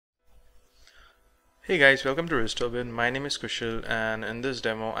Hey guys, welcome to restoreBin. My name is Kushal, and in this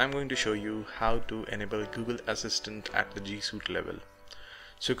demo I'm going to show you how to enable Google Assistant at the GSuite level.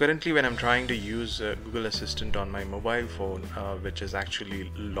 So currently when I'm trying to use Google Assistant on my mobile phone, which is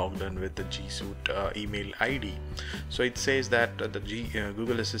actually logged in with the GSuite email ID, so it says that the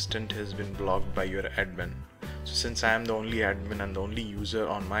Google Assistant has been blocked by your admin. So since I am the only admin and the only user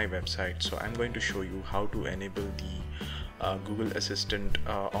on my website, so I'm going to show you how to enable the Google Assistant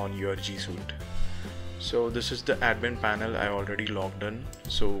on your GSuite. So this is the admin panel. I already logged in,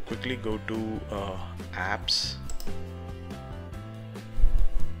 so quickly go to apps.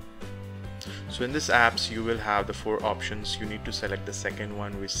 So in this apps you will have the four options. You need to select the second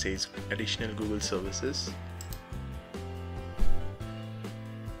one, which says additional Google services.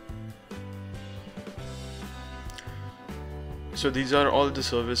 So these are all the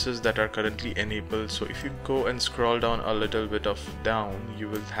services that are currently enabled. So if you go and scroll down a little bit down, you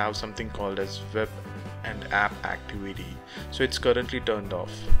will have something called as web and app activity. So it's currently turned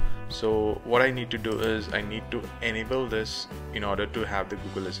off. So what I need to do is I need to enable this in order to have the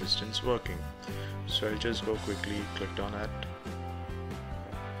Google Assistants working. So I'll just go quickly, click on it,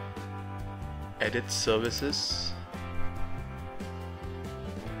 edit services,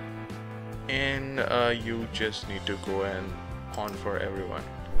 and you just need to go and on for everyone.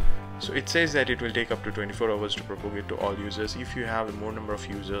 So it says that it will take up to 24 hours to propagate to all users. If you have more number of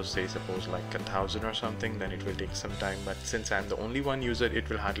users, say suppose like 1,000 or something, then it will take some time, but since I'm the only one user, it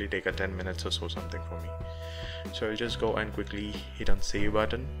will hardly take a 10 minutes or so something for me. So I'll just go and quickly hit on save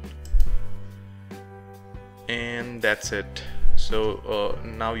button, and that's it. So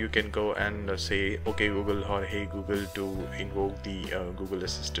now you can go and say okay Google or hey Google to invoke the Google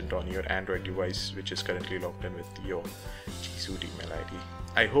Assistant on your Android device, which is currently logged in with your GSuite email ID.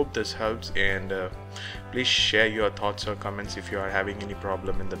 I hope this helps, and please share your thoughts or comments if you are having any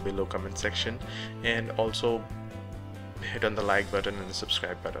problem in the below comment section, and also hit on the like button and the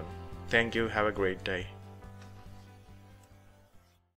subscribe button. Thank you. Have a great day.